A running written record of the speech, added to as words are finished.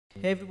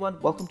Hey everyone,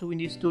 welcome to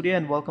Windy Studio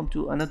and welcome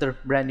to another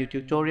brand new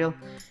tutorial.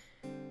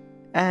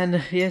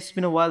 And yes, it's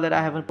been a while that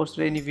I haven't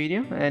posted any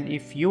video, and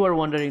if you are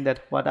wondering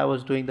that what I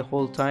was doing the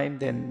whole time,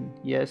 then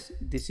yes,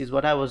 this is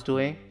what I was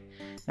doing.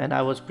 And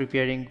I was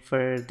preparing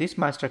for this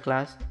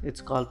masterclass.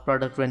 It's called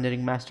Product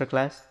Rendering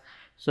Masterclass.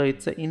 So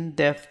it's an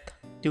in-depth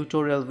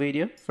tutorial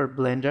video for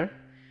Blender.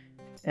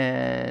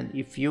 And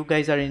if you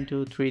guys are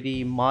into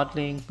 3D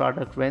modeling,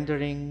 product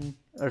rendering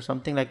or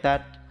something like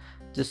that,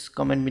 just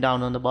comment me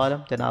down on the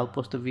bottom, then I'll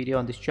post a video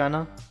on this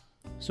channel.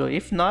 So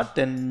if not,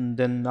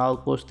 then I'll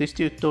post this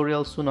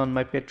tutorial soon on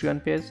my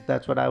Patreon page.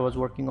 That's what I was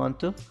working on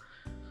too.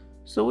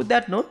 So with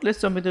that note, let's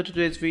jump into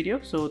today's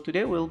video. So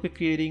today we'll be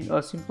creating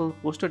a simple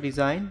poster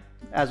design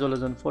as well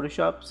as on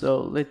Photoshop.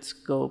 So let's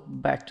go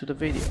back to the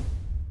video.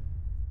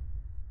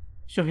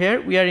 So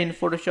here we are in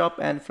Photoshop,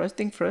 and first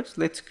thing first,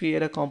 let's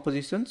create a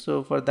composition.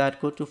 So for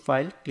that, go to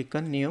File, click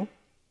on New.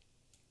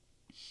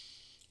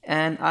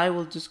 And I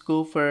will just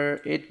go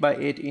for 8 by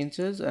 8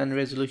 inches and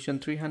resolution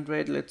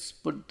 300. Let's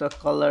put the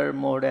color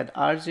mode at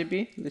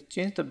RGB. Let's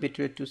change the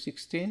bitrate to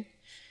 16.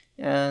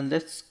 And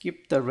let's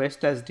keep the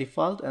rest as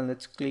default, and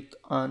let's click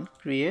on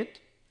Create.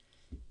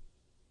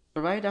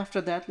 Right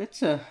after that,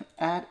 let's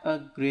add a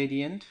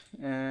gradient,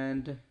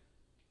 and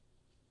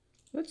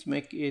let's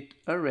make it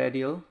a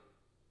radial.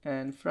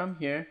 And from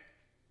here,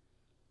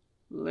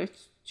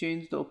 let's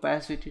change the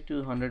opacity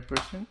to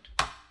 100%.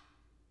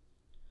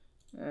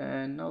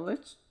 And now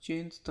let's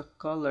change the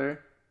color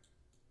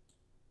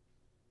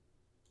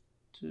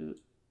to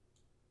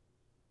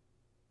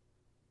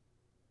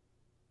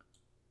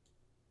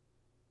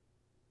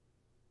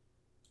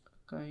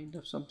kind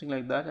of something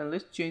like that, and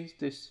let's change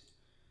this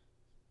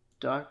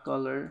dark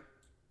color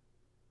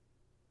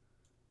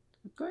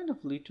to kind of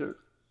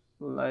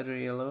lighter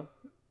yellow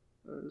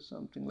or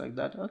something like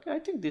that. Okay, I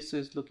think this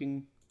is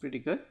looking pretty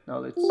good. Now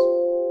let's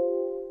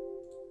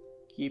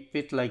keep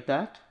it like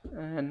that,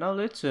 and now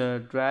let's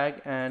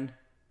drag and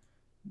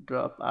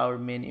drop our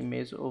main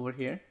image over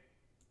here,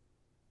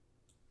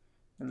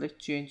 and let's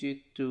change it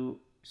to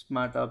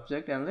smart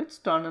object, and let's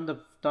turn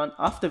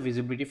off the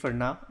visibility for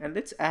now, and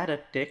let's add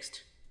a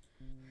text.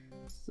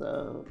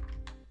 So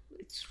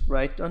let's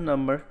write a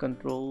number,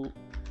 Control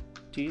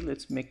T.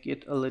 Let's make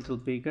it a little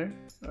bigger,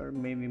 or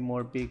maybe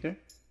more bigger.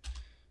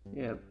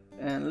 Yeah,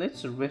 and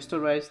let's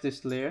rasterize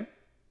this layer,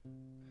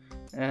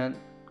 and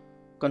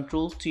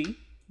Control T,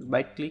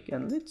 right click,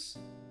 and let's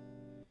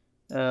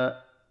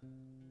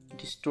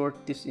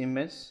distort this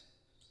image.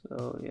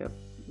 So yeah,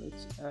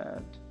 let's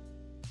add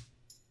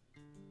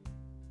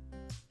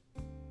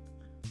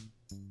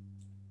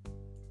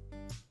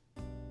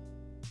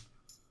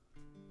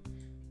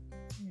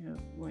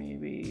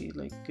maybe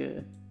like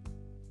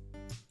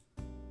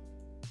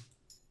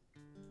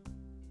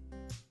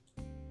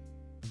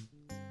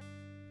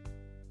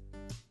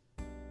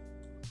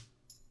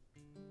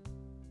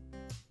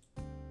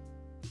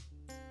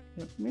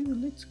maybe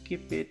let's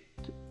keep it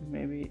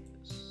maybe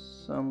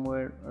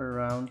somewhere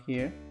around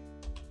here.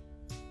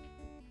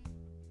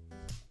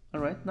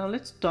 Alright, now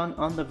let's turn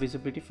on the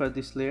visibility for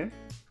this layer,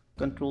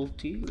 Control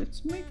T.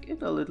 Let's make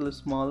it a little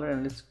smaller,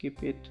 and let's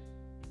keep it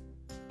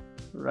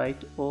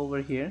right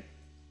over here.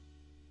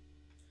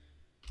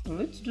 Now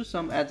let's do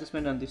some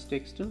adjustment on this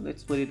text too.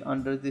 Let's put it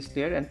under this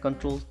layer, and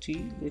Control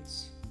T.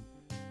 Let's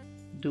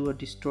do a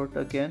distort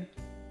again.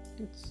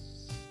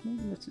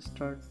 Let's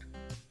start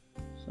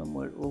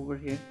somewhere over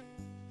here.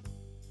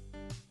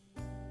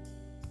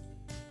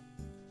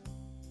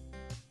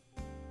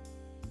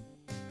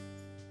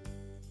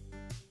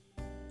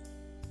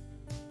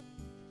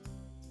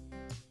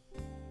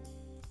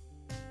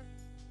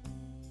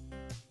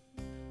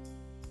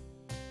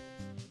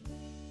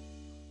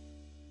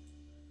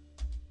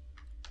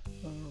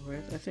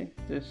 Alright, I think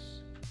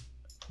this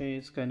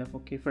is kind of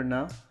okay for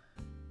now.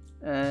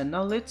 And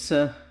now let's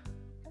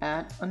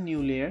add a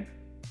new layer.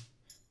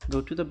 Go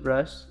to the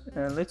brush,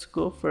 and let's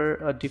go for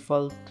a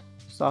default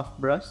soft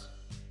brush,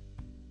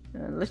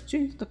 and let's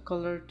change the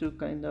color to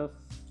kind of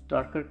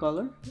darker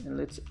color, and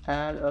let's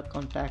add a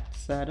contact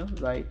shadow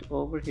right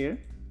over here.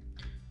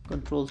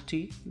 Control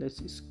T,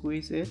 let's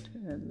squeeze it,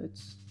 and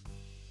let's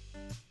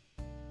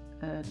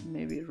add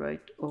maybe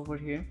right over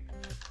here.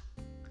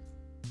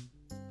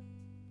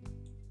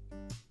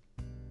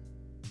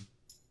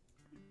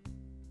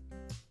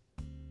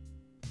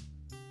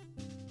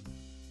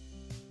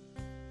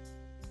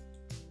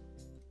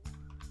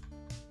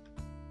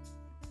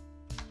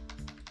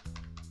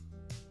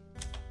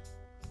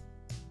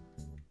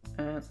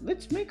 And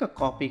let's make a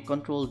copy,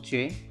 Control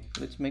J.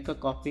 Let's make a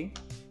copy,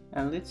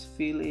 and let's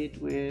fill it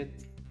with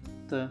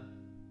a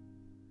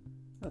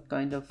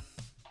kind of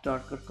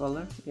darker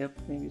color. Yep,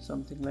 maybe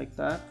something like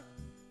that.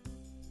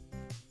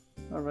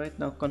 Alright,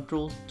 now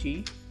Control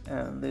T,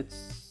 and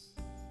let's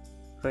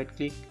right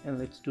click, and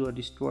let's do a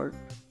distort.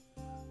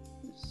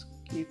 Let's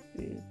keep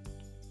it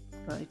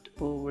right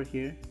over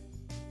here.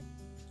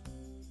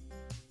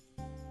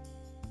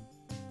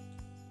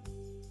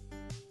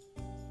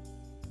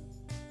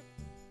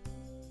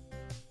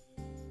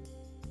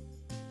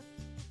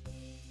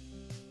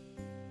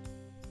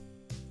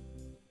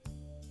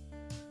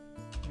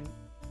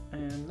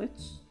 and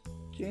let's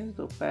change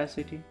the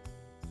opacity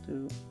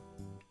to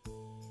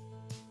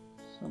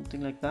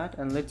something like that,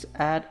 and let's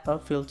add a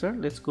filter.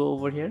 Let's go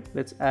over here,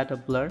 let's add a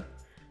blur,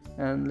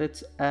 and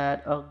let's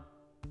add a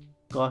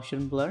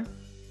Gaussian blur.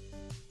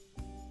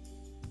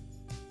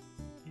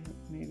 Yeah,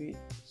 maybe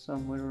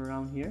somewhere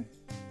around here.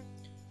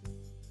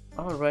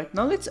 Alright,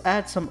 now let's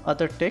add some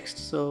other text.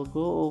 So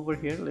go over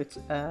here, let's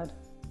add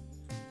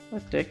a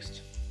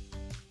text,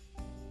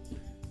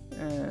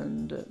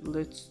 and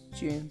let's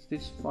change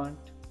this font.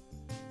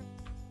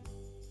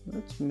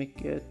 Let's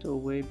make it a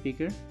way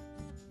bigger.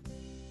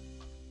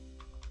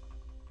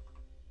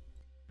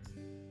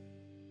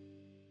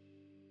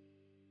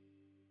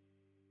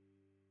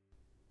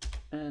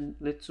 And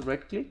let's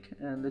right click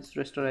and let's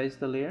rasterize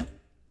the layer,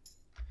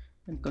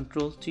 and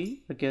Control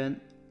T again.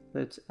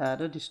 Let's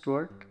add a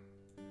distort,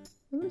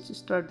 and let's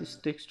start this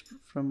text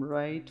from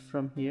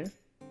here.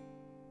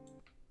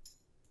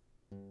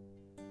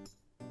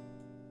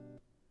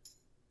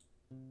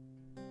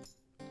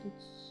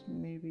 Let's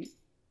maybe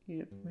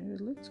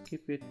let's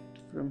keep it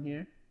from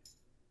here.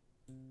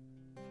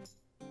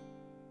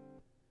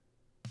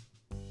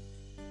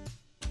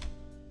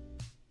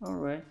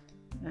 Alright,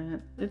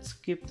 and let's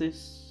keep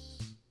this.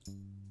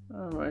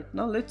 Alright,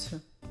 now let's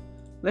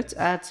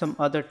add some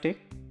other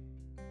text.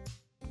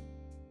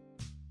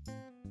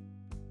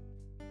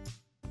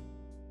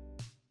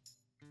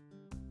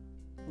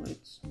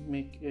 Let's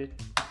make it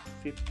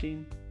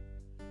 15.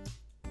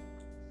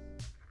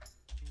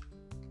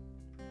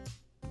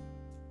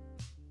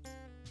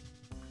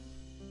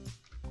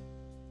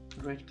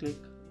 Right click,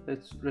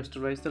 let's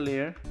rasterize the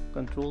layer,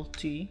 Control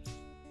T,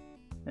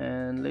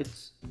 and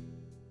let's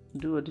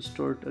do a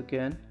distort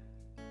again.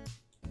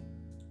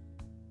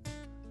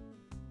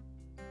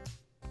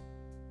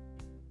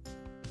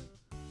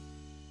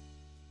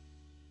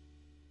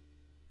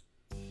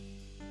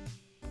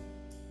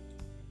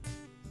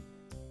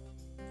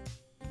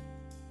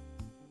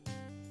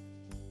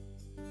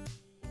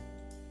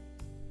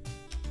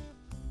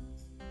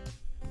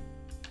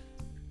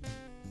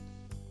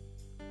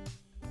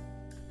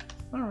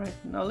 Alright,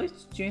 now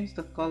let's change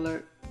the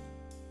color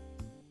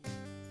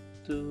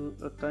to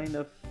a kind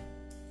of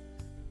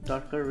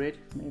darker red,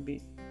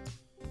 maybe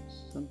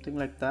something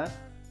like that.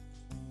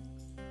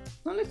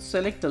 Now let's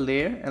select the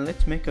layer and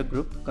let's make a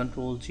group,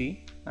 Control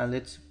G, and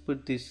let's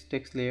put this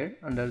text layer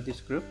under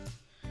this group.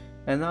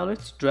 And now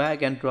let's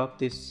drag and drop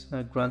this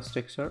grunge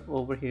texture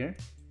over here,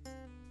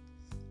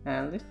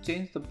 and let's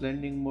change the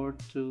blending mode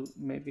to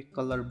maybe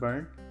color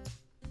burn,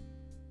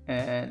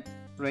 and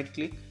right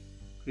click,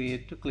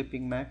 create to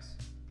clipping max,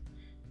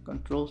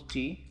 Control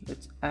T,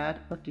 let's add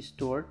a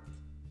distort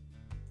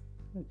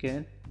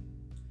again,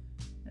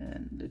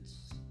 and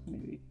let's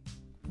maybe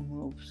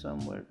move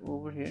somewhere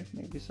over here,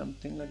 maybe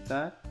something like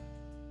that.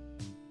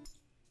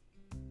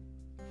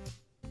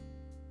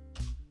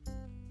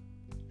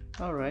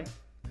 Alright,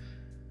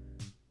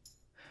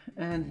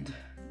 and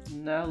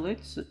now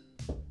let's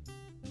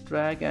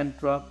drag and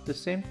drop the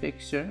same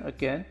texture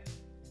again,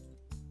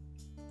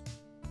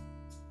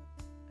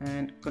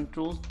 and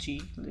Control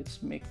T,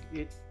 let's make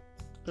it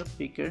a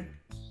bigger,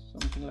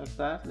 something like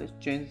that. Let's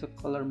change the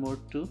color mode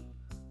to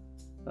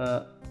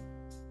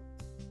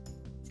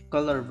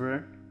color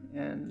burn,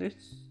 and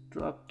let's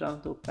drop down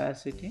the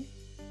opacity,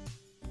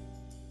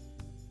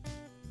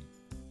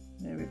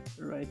 maybe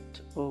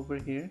right over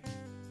here.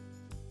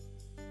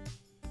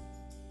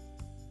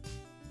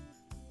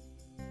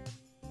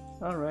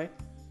 Alright,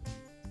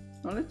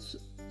 now let's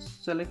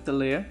select the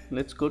layer,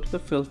 let's go to the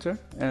filter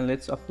and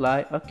let's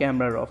apply a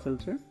camera raw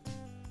filter,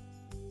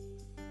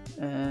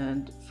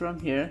 and from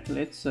here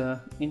let's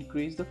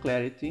increase the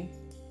clarity,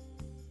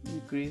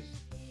 increase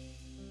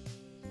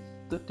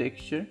the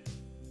texture,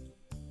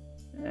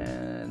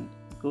 and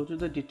go to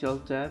the detail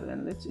tab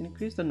and let's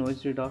increase the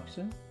noise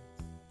reduction,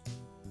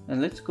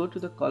 and let's go to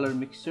the color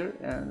mixture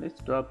and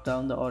let's drop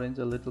down the orange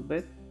a little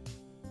bit.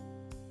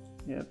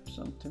 Yep,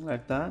 something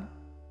like that.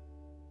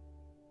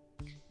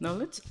 Now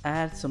let's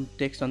add some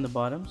text on the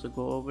bottom, so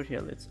go over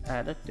here, let's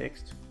add a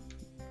text,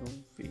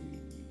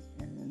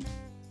 and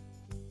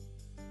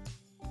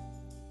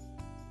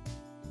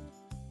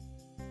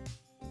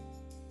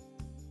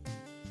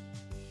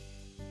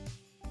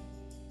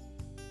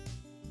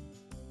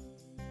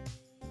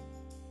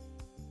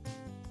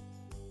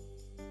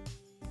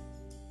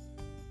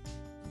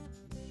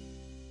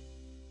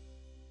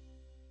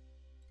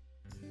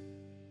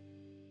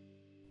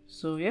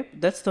so yep,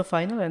 that's the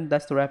final and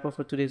that's the wrap up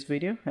for today's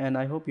video, and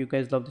I hope you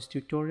guys love this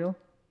tutorial,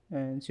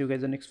 and see you guys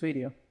in the next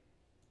video.